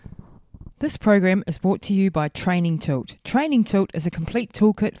This program is brought to you by Training Tilt. Training Tilt is a complete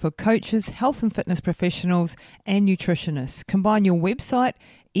toolkit for coaches, health and fitness professionals, and nutritionists. Combine your website,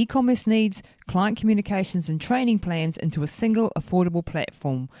 e-commerce needs, client communications, and training plans into a single affordable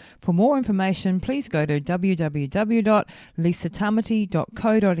platform. For more information, please go to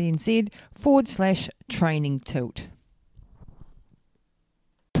www.lisatamati.co.nz/Training Tilt.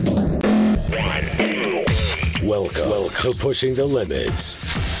 Welcome to Pushing the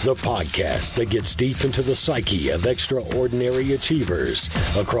Limits, the podcast that gets deep into the psyche of extraordinary achievers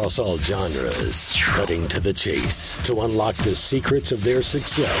across all genres, cutting to the chase to unlock the secrets of their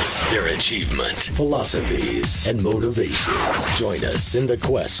success, their achievement, philosophies, and motivations. Join us in the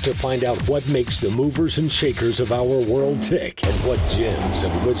quest to find out what makes the movers and shakers of our world tick and what gems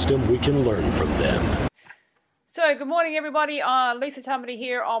of wisdom we can learn from them. So, good morning, everybody. Lisa Tamati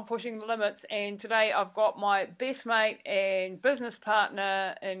here on Pushing the Limits, and today I've got my best mate and business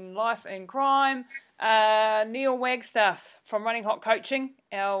partner in life and crime, Neil Wagstaff from Running Hot Coaching,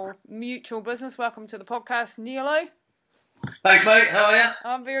 our mutual business. Welcome to the podcast, Neilo. Thanks, mate. How are you?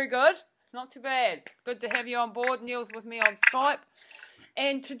 I'm very good. Not too bad. Good to have you on board. Neil's with me on Skype.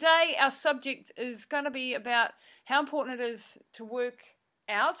 And today our subject is going to be about how important it is to work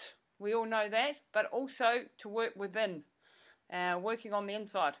out. We all know that, but also to work within, working on the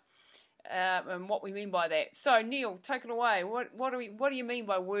inside, and what we mean by that. So, Neil, take it away. What do you mean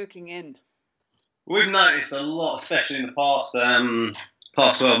by working in? We've noticed a lot, especially in the past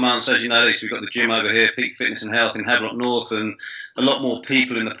 12 months. As you know, we've got the gym over here, Peak Fitness and Health in Havelock North, and a lot more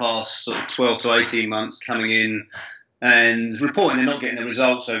people in the past sort of 12 to 18 months coming in and reporting they're not getting the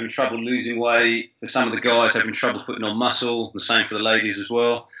results, they're having trouble losing weight. For some of the guys, having trouble putting on muscle, the same for the ladies as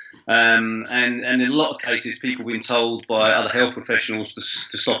well. And in a lot of cases, people have been told by other health professionals to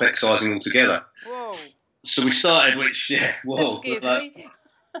stop exercising altogether. Whoa. So we started, whoa. That scares me.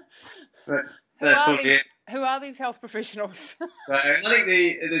 That's probably it. Who are these health professionals? I think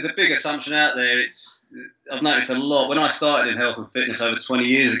there's a big assumption out there. I've noticed a lot. When I started in health and fitness over 20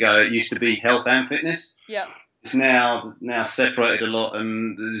 years ago, it used to be health and fitness. Yeah. It's now separated a lot,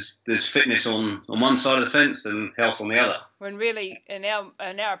 and there's fitness on one side of the fence and health on the other. When really, in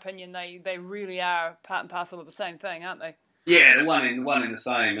our opinion, they really are part and parcel of the same thing, aren't they? Yeah, the one in the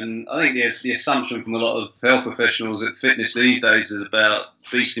same. And I think the assumption from a lot of health professionals that fitness these days is about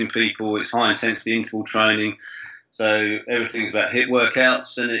beasting people. It's high intensity interval training, so everything's about HIIT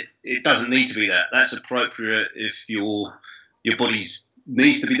workouts, and it doesn't need to be that. That's appropriate if your body's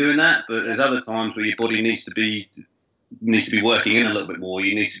needs to be doing that, but there's other times where your body needs to be working in a little bit more.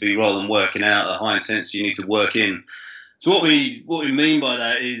 You need to be, rather than working out at high intensity, you need to work in. So what we mean by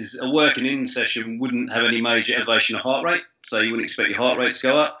that is a working in session wouldn't have any major elevation of heart rate, so you wouldn't expect your heart rate to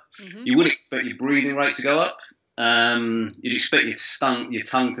go up. Mm-hmm. You wouldn't expect your breathing rate to go up. You'd expect your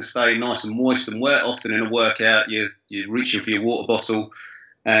tongue to stay nice and moist and wet. Often in a workout, you're reaching for your water bottle,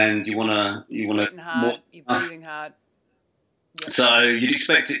 and you want you're breathing hard. Yep. So you'd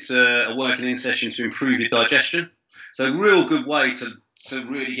expect a working in session to improve your digestion. So a real good way to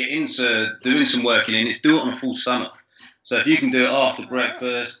really get into doing some working in is do it on a full stomach. So if you can do it after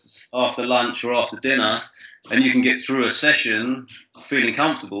breakfast, after lunch, or after dinner, and you can get through a session feeling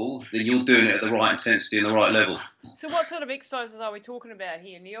comfortable, then you're doing it at the right intensity and the right level. So what sort of exercises are we talking about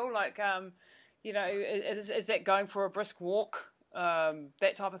here, Neil? Like, is that going for a brisk walk,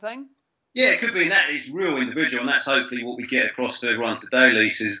 that type of thing? Yeah, it could be, and that is real individual, and that's hopefully what we get across to everyone today,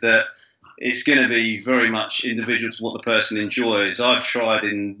 Lisa, is that it's going to be very much individual to what the person enjoys. I've tried,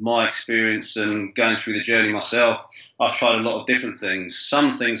 in my experience and going through the journey myself, I've tried a lot of different things.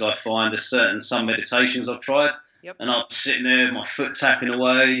 Some things I find some meditations I've tried, yep. And I'm sitting there, my foot tapping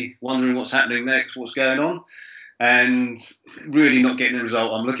away, wondering what's happening next, what's going on, and really not getting the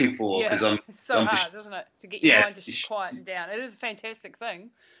result I'm looking for. Yeah, it's so hard, isn't it, to get your mind to quieten down. It is a fantastic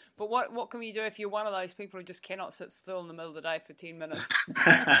thing. But what can you do if you're one of those people who just cannot sit still in the middle of the day for 10 minutes?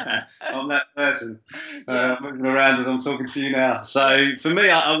 I'm that person. I'm moving around as I'm talking to you now. So for me,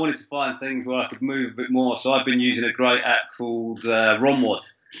 I wanted to find things where I could move a bit more. So I've been using a great app called ROMWOD,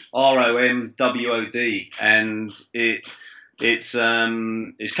 ROMWOD, and it's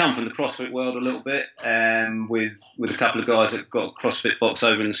come from the CrossFit world a little bit, with a couple of guys that got a CrossFit box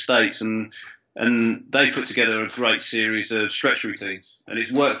over in the States, and they put together a great series of stretch routines, and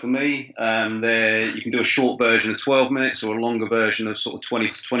it's worked for me. You can do a short version of 12 minutes or a longer version of sort of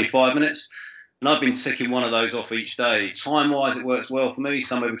 20 to 25 minutes. And I've been ticking one of those off each day. Time-wise, it works well for me,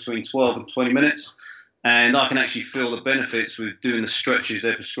 somewhere between 12 and 20 minutes. And I can actually feel the benefits with doing the stretches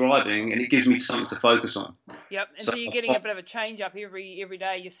they're prescribing, and it gives me something to focus on. Yep, and so you're getting a bit of a change-up every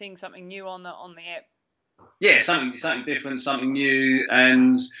day. You're seeing something new on the app. Yeah, something different, something new,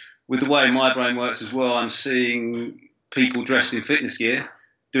 and with the way my brain works as well, I'm seeing people dressed in fitness gear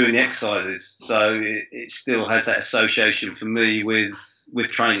doing the exercises. So it still has that association for me with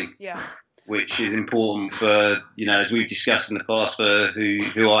training. Yeah. Which is important for, as we've discussed in the past, for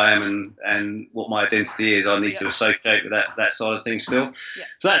who I am and what my identity is. I need to associate with that side of things still. Yeah.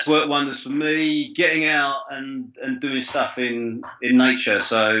 So that's worked wonders for me, getting out and doing stuff in nature.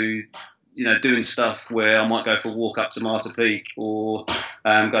 So, doing stuff where I might go for a walk up to Martyr Peak or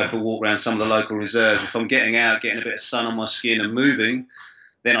go for a walk around some of the local reserves. If I'm getting out, getting a bit of sun on my skin and moving,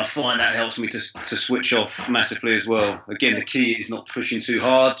 then I find that helps me to switch off massively as well. Again, the key is not pushing too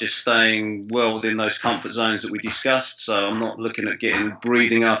hard, just staying well within those comfort zones that we discussed. So I'm not looking at getting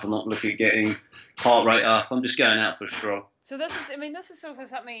breathing up. I'm not looking at getting heart rate up. I'm just going out for a stroll. So this is also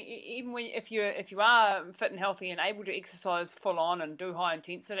something, even if you are fit and healthy and able to exercise full on and do high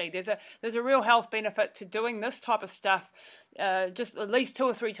intensity, there's a real health benefit to doing this type of stuff just at least 2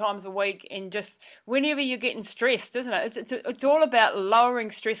 or 3 times a week, and just whenever you're getting stressed, isn't it? It's all about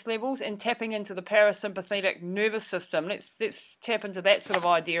lowering stress levels and tapping into the parasympathetic nervous system. Let's tap into that sort of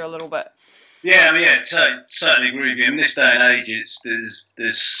idea a little bit. Yeah, certainly agree with you. In this day and age,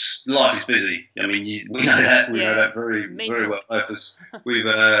 there's life is busy. I mean, we know that. We know that very well. Both of us. We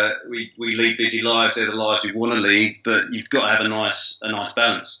lead busy lives. They're the lives we want to lead, but you've got to have a nice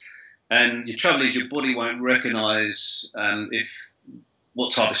balance. And the trouble is, your body won't recognise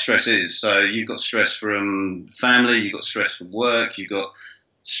what type of stress is. So you've got stress from family, you've got stress from work, you've got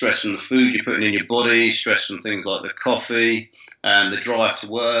stress from the food you're putting in your body, stress from things like the coffee, the drive to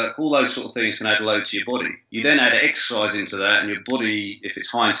work. All those sort of things can add a load to your body. You then add exercise into that, and your body, if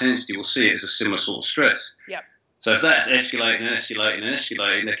it's high intensity, will see it as a similar sort of stress. Yep. So if that's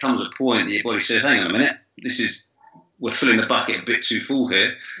escalating, there comes a point that your body says, hang on a minute, we're filling the bucket a bit too full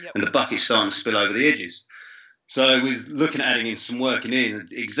here, and the bucket's starting to spill over the edges. So with looking at adding in some working in,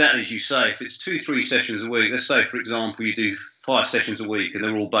 exactly as you say, if it's 2-3 sessions a week, let's say, for example, you do 5 sessions a week and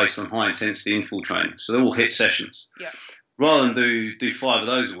they're all based on high-intensity interval training, so they're all HIIT sessions. Yeah. Rather than do 5 of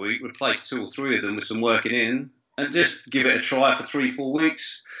those a week, replace 2 or 3 of them with some working in and just give it a try for 3-4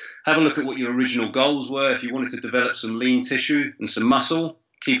 weeks. Have a look at what your original goals were. If you wanted to develop some lean tissue and some muscle,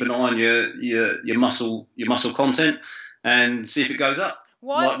 keep an eye on your muscle content and see if it goes up.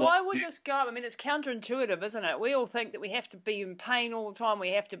 Why would this go up? I mean, it's counterintuitive, isn't it? We all think that we have to be in pain all the time.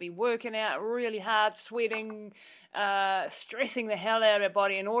 We have to be working out really hard, sweating, stressing the hell out of our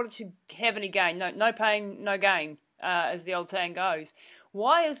body in order to have any gain. No pain, no gain, as the old saying goes.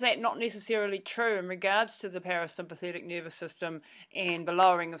 Why is that not necessarily true in regards to the parasympathetic nervous system and the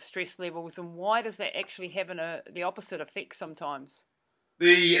lowering of stress levels? And why does that actually have the opposite effect sometimes?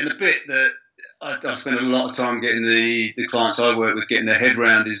 The bit that I spend a lot of time getting the clients I work with getting their head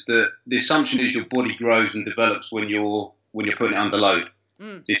around is that the assumption is your body grows and develops when you're putting it under load.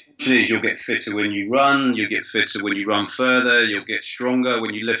 The assumption is you'll get fitter when you run, you'll get fitter when you run further, you'll get stronger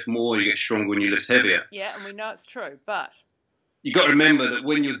when you lift more, you get stronger when you lift heavier. Yeah, and we know it's true, but you've got to remember that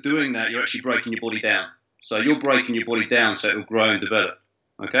when you're doing that, you're actually breaking your body down. So you're breaking your body down so it'll grow and develop.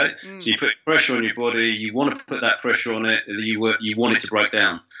 Okay? So you put pressure on your body, you want to put that pressure on it, you want it to break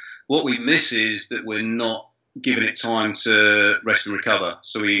down. What we miss is that we're not giving it time to rest and recover.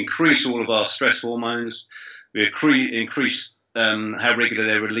 So we increase all of our stress hormones, we increase how regular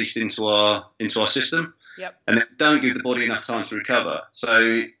they're released into our system, and then don't give the body enough time to recover.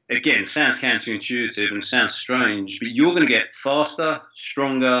 So again, sounds counterintuitive and sounds strange, but you're going to get faster,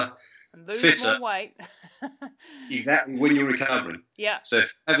 stronger, and lose fitter. more weight. Exactly, when you're recovering. Yeah. So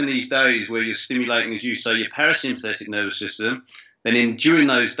if you're having these days where you're stimulating, as you say, your parasympathetic nervous system, then during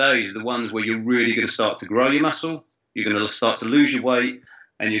those days are the ones where you're really going to start to grow your muscle, you're going to start to lose your weight,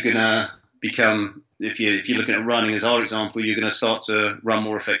 and you're going to become, if you're looking at running as our example, you're going to start to run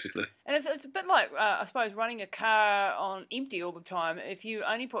more effectively. And it's a bit like, I suppose, running a car on empty all the time. If you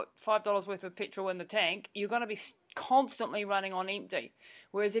only put $5 worth of petrol in the tank, you're going to be constantly running on empty.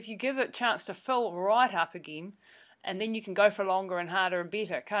 Whereas if you give it a chance to fill right up again, and then you can go for longer and harder and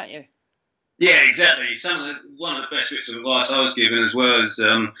better, can't you? Yeah, exactly. One of the best bits of advice I was given as well is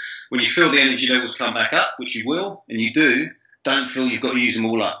when you feel the energy levels come back up, which you will, and you do, don't feel you've got to use them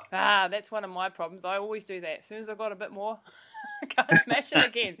all up. That's one of my problems. I always do that. As soon as I've got a bit more, I can't smash it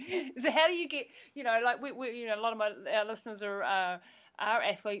again. So how do you get, like we a lot of our listeners are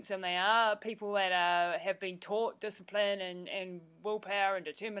athletes, and they are people that have been taught discipline and willpower and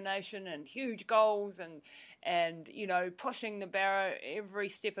determination and huge goals and pushing the barrow every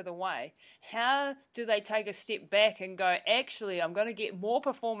step of the way. How do they take a step back and go, actually, I'm going to get more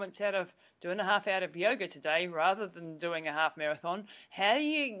performance out of doing a half out of yoga today rather than doing a half marathon? How do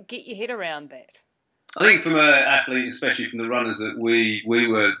you get your head around that? I think from an athlete, especially from the runners that we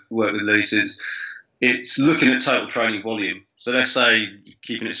work with, Lisa, it's looking at total training volume. So let's say,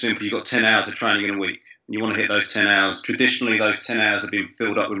 keeping it simple, you've got 10 hours of training in a week, and you want to hit those 10 hours. Traditionally, those 10 hours have been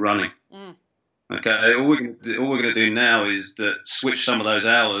filled up with running. Okay, all we're going to do now is switch some of those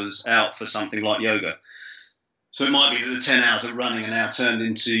hours out for something like yoga. So it might be that the 10 hours of running are now turned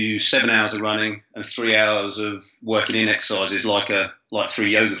into 7 hours of running and 3 hours of working in exercises, like 3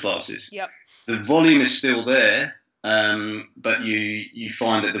 yoga classes. Yep. The volume is still there, but you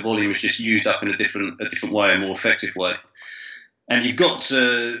find that the volume is just used up in a different way, a more effective way. And you've got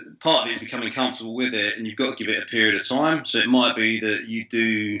to, part of it is becoming comfortable with it, and you've got to give it a period of time. So it might be that you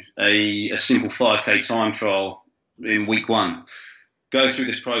do a simple 5K time trial in week 1. Go through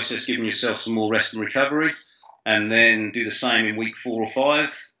this process, giving yourself some more rest and recovery, and then do the same in week 4 or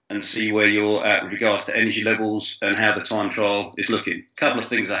 5 and see where you're at with regards to energy levels and how the time trial is looking. A couple of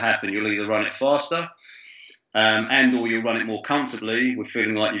things that happen. You'll either run it faster and or you'll run it more comfortably with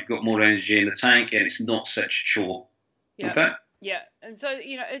feeling like you've got more energy in the tank and it's not such a chore. Yeah. Okay? Yeah, and so,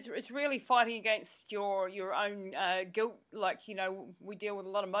 it's really fighting against your own guilt. Like, we deal with a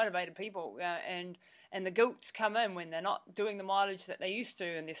lot of motivated people, and the guilts come in when they're not doing the mileage that they used to,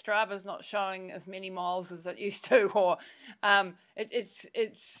 and their Strava's not showing as many miles as it used to, or it's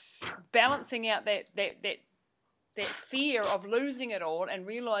balancing out that fear of losing it all and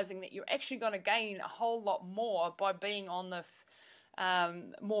realizing that you're actually going to gain a whole lot more by being on this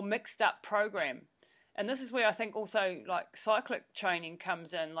more mixed up program. And this is where I think also like cyclic training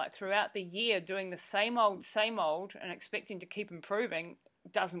comes in, like throughout the year doing the same old and expecting to keep improving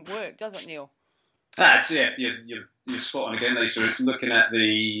doesn't work, does it, Neil? You're spot on again, Lisa. It's looking at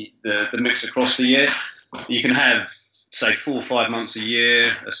the mix across the year. You can have, say, 4 or 5 months a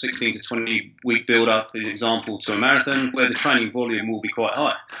year, a 16 to 20 week build up, as an example, to a marathon, where the training volume will be quite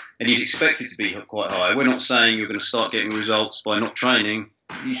high. And you'd expect it to be quite high. We're not saying you're going to start getting results by not training.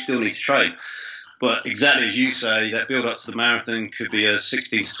 You still need to train. But exactly as you say, that build-up to the marathon could be a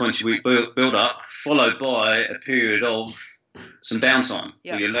 16 to 20-week build-up, followed by a period of some downtime.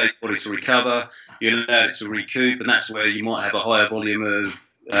 Yeah. Where you allow your body to recover, you allow it to recoup, and that's where you might have a higher volume of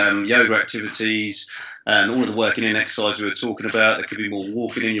yoga activities and all of the working in exercise we were talking about. There could be more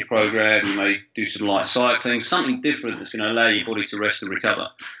walking in your program. You may do some light cycling, something different that's going to allow your body to rest and recover.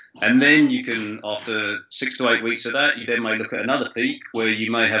 And then you can, after 6 to 8 weeks of that, you then may look at another peak where you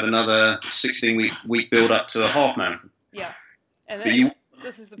may have another 16-week build up to a half marathon. Yeah, and then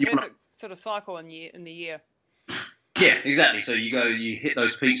this is the perfect sort of cycle in the year. Yeah, exactly. So you hit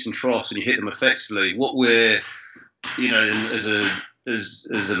those peaks and troughs, and you hit them effectively. What we're, as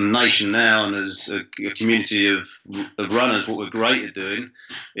a nation now and as a community of runners, what we're great at doing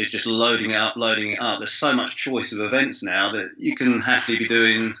is just loading it up. There's so much choice of events now that you can happily be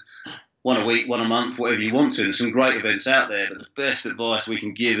doing 1 a week, 1 a month, whatever you want to. There's some great events out there, but the best advice we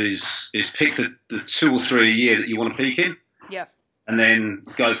can give is pick the 2 or 3 a year that you want to peak in. Yeah. And then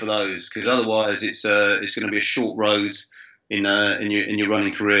go for those, because otherwise it's going to be a short road in your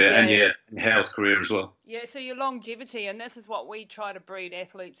running career and your health career as well. Yeah, so your longevity, and this is what we try to breed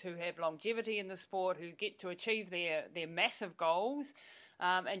athletes who have longevity in the sport, who get to achieve their massive goals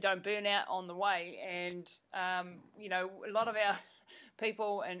and don't burn out on the way. And, a lot of our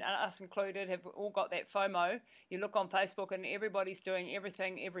people, and us included, have all got that FOMO. You look on Facebook and everybody's doing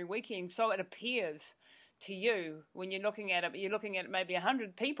everything every weekend, so it appears to you when you're looking at maybe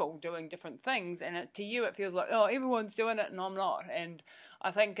 100 people doing different things, and to you it feels like, oh, everyone's doing it and I'm not. And I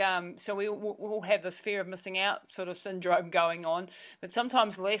think so we all have this fear of missing out sort of syndrome going on, but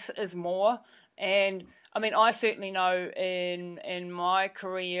sometimes less is more. And I mean, I certainly know in my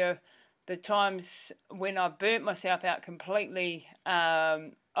career the times when I've burnt myself out completely,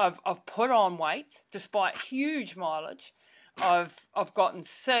 I've put on weight despite huge mileage. I've gotten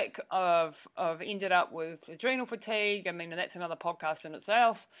sick. I've ended up with adrenal fatigue. I mean, that's another podcast in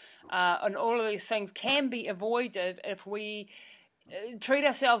itself. And all of these things can be avoided if we treat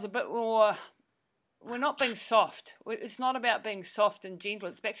ourselves a bit more. We're not being soft. It's not about being soft and gentle.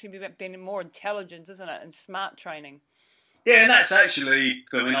 It's actually about being more intelligent, isn't it? And smart training. Yeah, and that's actually,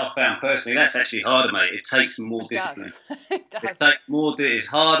 I found personally, that's actually harder, mate. It takes more discipline. It does. It takes more, it's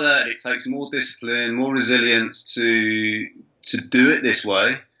harder, and it takes more discipline, more resilience to do it this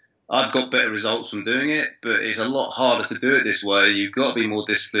way. I've got better results from doing it, but it's a lot harder to do it this way. You've got to be more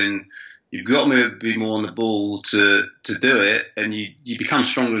disciplined. You've got to be more on the ball to do it, and you become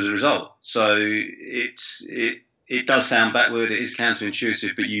stronger as a result. So it does sound backward. It is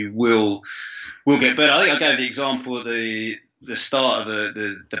counterintuitive, but you will get better. I think I gave the example of the the start of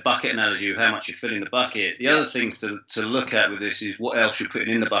the bucket analogy of how much you fill in the bucket. The other thing to look at with this is what else you're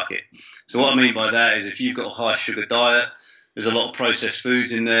putting in the bucket. So what I mean by that is if you've got a high sugar diet, there's a lot of processed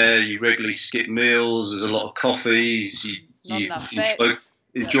foods in there. You regularly skip meals. There's a lot of coffees. You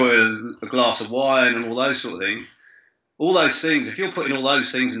enjoy a glass of wine and all those sort of things. All those things, if you're putting all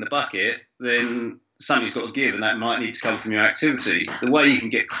those things in the bucket, then something's got to give, and that might need to come from your activity. The way you can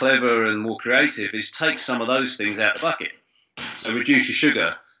get clever and more creative is take some of those things out of the bucket. So reduce your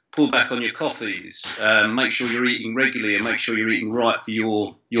sugar, pull back on your coffees, make sure you're eating regularly and make sure you're eating right for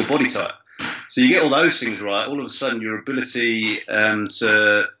your body type. So you get all those things right, all of a sudden your ability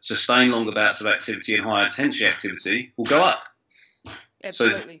to sustain longer bouts of activity and higher intensity activity will go up.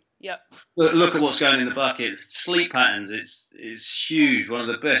 Absolutely, so, look at what's going in the bucket. Sleep patterns, it's huge. One of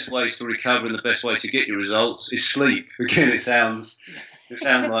the best ways to recover and the best way to get your results is sleep. Again, it sounds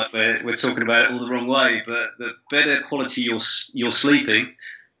like we're talking about it all the wrong way, but the better quality you're sleeping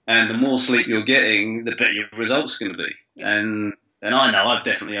and the more sleep you're getting, the better your results are going to be. And I know I've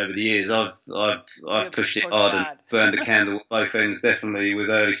definitely over the years I've pushed it hard and burned the candle at both ends, definitely with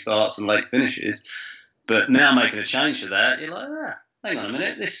early starts and late finishes. But now making a change to that, you're like, hang on a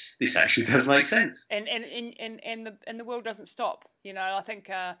minute, this actually does make sense. And the world doesn't stop. You know, I think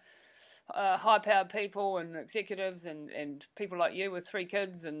high-powered people and executives and people like you with 3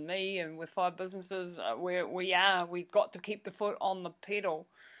 kids and me and with 5 businesses, we've got to keep the foot on the pedal.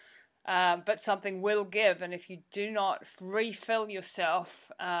 But something will give, and if you do not refill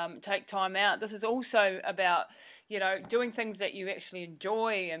yourself, take time out. This is also about, you know, doing things that you actually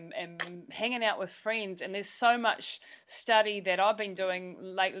enjoy and hanging out with friends. And there's so much study that I've been doing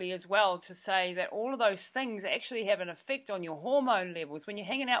lately as well to say that all of those things actually have an effect on your hormone levels. When you're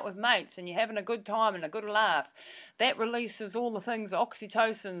hanging out with mates and you're having a good time and a good laugh, that releases all the things, the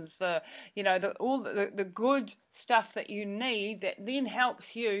oxytocins, all the good stuff that you need that then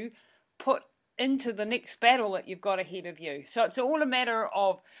helps you put into the next battle that you've got ahead of you. So it's all a matter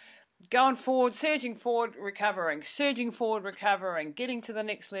of going forward, surging forward, recovering, surging forward, recovering, getting to the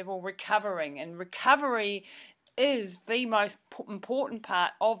next level, recovering. And recovery is the most important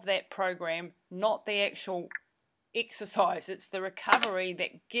part of that program, not the actual exercise. It's the recovery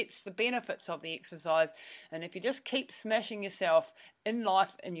that gets the benefits of the exercise. And if you just keep smashing yourself in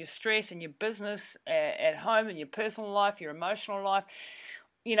life, in your stress, in your business, at home, in your personal life, your emotional life,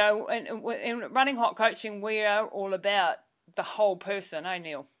 you know, in Running Hot Coaching, we are all about the whole person,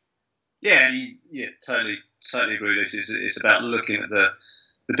 Neil? Yeah, totally agree with this. It's about looking at the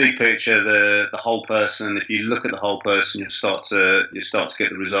big picture, the whole person. If you look at the whole person, you'll start to get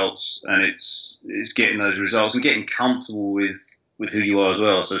the results, and it's getting those results and getting comfortable with who you are as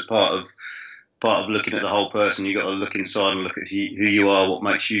well. So it's part of looking at the whole person. You've got to look inside and look at who you are, what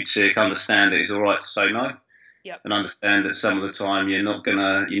makes you tick, understand that it's all right to say no. Yep. And understand that some of the time you're not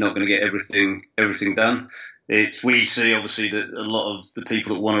gonna get everything done. We see obviously that a lot of the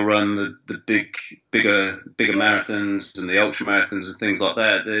people that want to run the bigger marathons and the ultra marathons and things like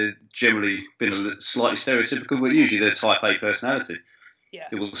that, they're generally been slightly stereotypical, but usually they're type A personality. Yeah.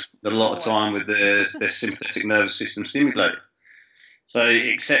 They will spend a lot of time with their sympathetic nervous system stimulated. So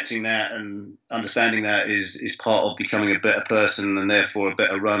accepting that and understanding that is part of becoming a better person and therefore a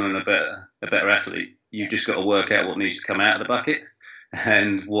better runner and a better athlete. You've just got to work out what needs to come out of the bucket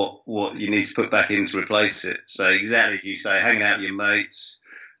and what you need to put back in to replace it. So exactly as you say, hanging out with your mates,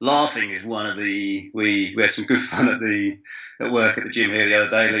 laughing is one of we had some good fun at work at the gym here the other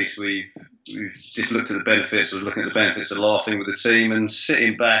day. At least we've just looked at the benefits. I was looking at the benefits of laughing with the team and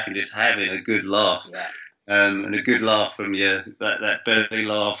sitting back and just having a good laugh. Yeah. And a good laugh from you, that belly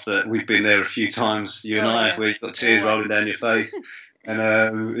laugh that we've been there a few times, you and I, where you've got tears rolling down your face,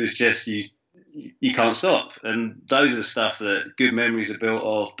 and it's just you can't stop. And those are the stuff that good memories are built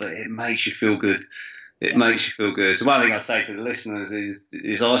of, but it makes you feel good. It makes you feel good. So one thing I say to the listeners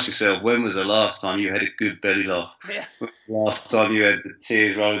is ask yourself, when was the last time you had a good belly laugh? Yeah. When was the last time you had the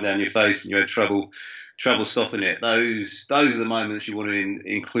tears rolling down your face and you had trouble stopping it? Those are the moments you want to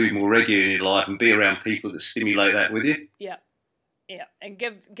include more regularly in your life and be around people that stimulate that with you. Yeah. Yeah, and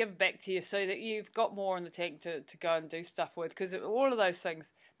give back to you so that you've got more in the tank to go and do stuff with, because all of those things,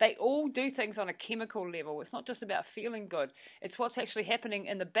 they all do things on a chemical level. It's not just about feeling good. It's what's actually happening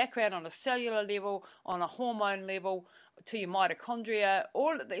in the background on a cellular level, on a hormone level, to your mitochondria,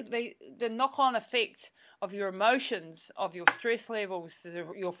 all the knock-on effect of your emotions, of your stress levels,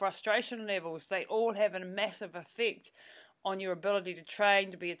 your frustration levels. They all have a massive effect on your ability to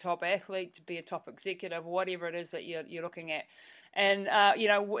train, to be a top athlete, to be a top executive, whatever it is that you're looking at. And,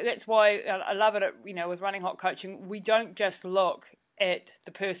 that's why I love it, with Running Hot Coaching. We don't just look at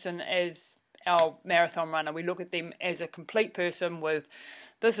the person as our marathon runner. We look at them as a complete person with,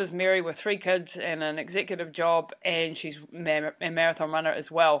 this is Mary with 3 kids and an executive job, and she's a marathon runner as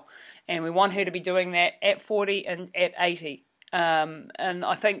well. And we want her to be doing that at 40 and at 80. And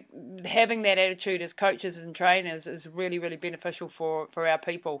I think having that attitude as coaches and trainers is really, really beneficial for our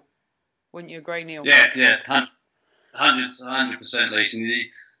people. Wouldn't you agree, Neil? Yeah, 100%, Lisa.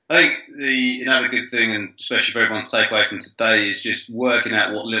 I think another good thing, and especially for everyone's takeaway from today, is just working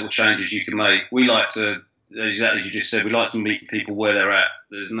out what little changes you can make. We like to, exactly as you just said, we like to meet people where they're at.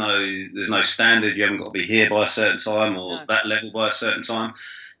 There's no standard. You haven't got to be here by a certain time or that level by a certain time.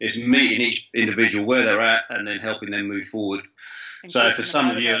 It's meeting each individual where they're at and then helping them move forward. So for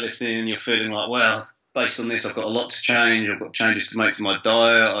some of you listening and you're feeling like, well, based on this, I've got a lot to change. I've got changes to make to my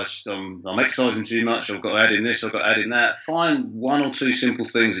diet. I'm exercising too much. I've got to add in this. I've got to add in that. Find 1 or 2 simple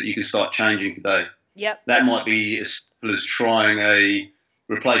things that you can start changing today. Yep. That might be as simple as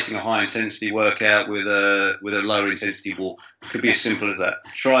replacing a high intensity workout with a lower intensity walk. It could be as simple as that.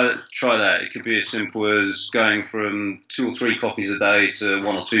 Try that. It could be as simple as going from 2 or 3 coffees a day to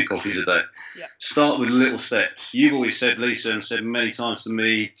 1 or 2 coffees a day. Yep. Start with little steps. You've always said, Lisa, and said many times to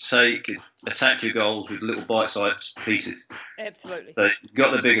me, attack your goals with little bite-sized pieces. Absolutely. So you've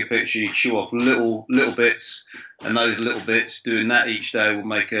got the bigger picture, you chew off little bits, and those little bits, doing that each day will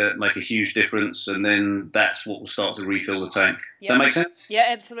make a huge difference, and then that's what will start to refill the tank. Yep. Does that make sense? Yeah,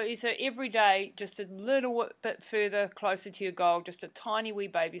 absolutely. So every day, just a little bit further, closer to your goal, just a tiny wee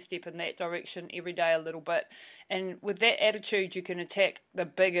baby step in that direction, every day a little bit. And with that attitude, you can attack the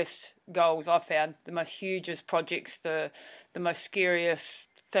biggest goals I've found, the most hugest projects, the most scariest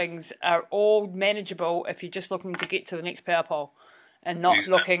things are all manageable if you're just looking to get to the next power pole and not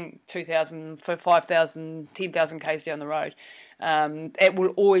looking 2,000, 5,000, 10,000 Ks down the road. It will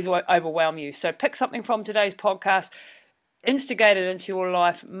always overwhelm you. So pick something from today's podcast, instigate it into your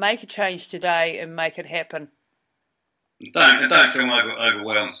life, make a change today and make it happen. Don't feel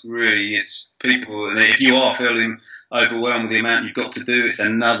overwhelmed. Really, it's people. If you are feeling overwhelmed with the amount you've got to do, it's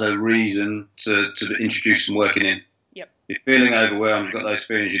another reason to introduce some working in. Yep. If you're feeling overwhelmed, you've got those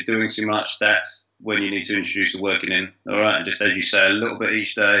feelings, you're doing too much, that's when you need to introduce the working in. All right, and just as you say, a little bit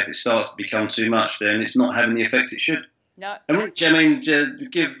each day. If it starts to become too much, then it's not having the effect it should. No. And Rich, I mean,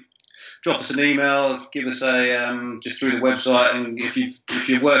 drop us an email, give us just through the website, and if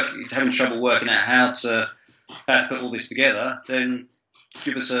you're having trouble working out how to put all this together, then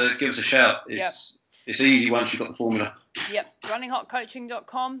give us a shout. It's easy once you've got the formula. Yep,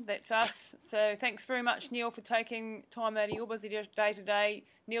 runninghotcoaching.com, that's us. So thanks very much, Neil, for taking time out of your busy day today.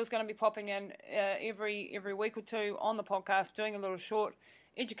 Neil's going to be popping in every week or 2 on the podcast, doing a little short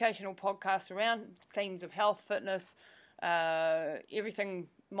educational podcast around themes of health, fitness, everything,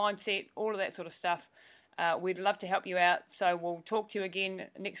 mindset, all of that sort of stuff. We'd love to help you out. So we'll talk to you again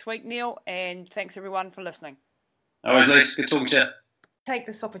next week, Neil, and thanks everyone for listening. All right, Liz, good talking to you. Take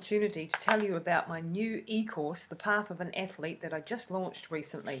this opportunity to tell you about my new e-course, The Path of an Athlete, that I just launched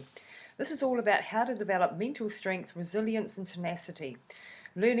recently. This is all about how to develop mental strength, resilience and tenacity,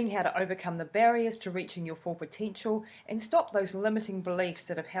 learning how to overcome the barriers to reaching your full potential and stop those limiting beliefs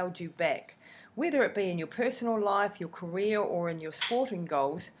that have held you back. Whether it be in your personal life, your career or in your sporting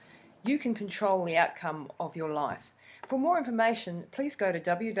goals, you can control the outcome of your life. For more information, please go to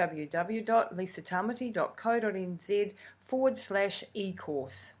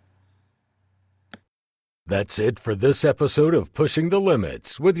www.lisatamati.co.nz/e-course. That's it for this episode of Pushing the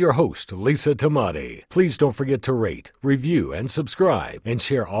Limits with your host, Lisa Tamati. Please don't forget to rate, review, and subscribe, and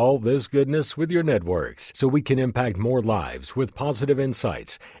share all this goodness with your networks so we can impact more lives with positive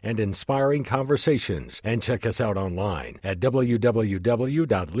insights and inspiring conversations. And check us out online at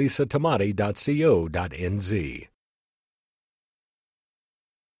www.lisatamati.co.nz.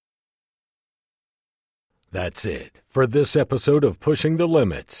 That's it for this episode of Pushing the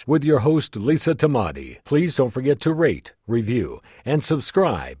Limits with your host, Lisa Tamati. Please don't forget to rate, review, and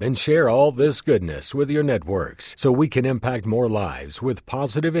subscribe and share all this goodness with your networks so we can impact more lives with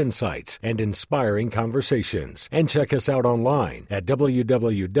positive insights and inspiring conversations. And check us out online at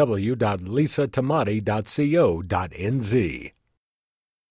www.lisatamati.co.nz.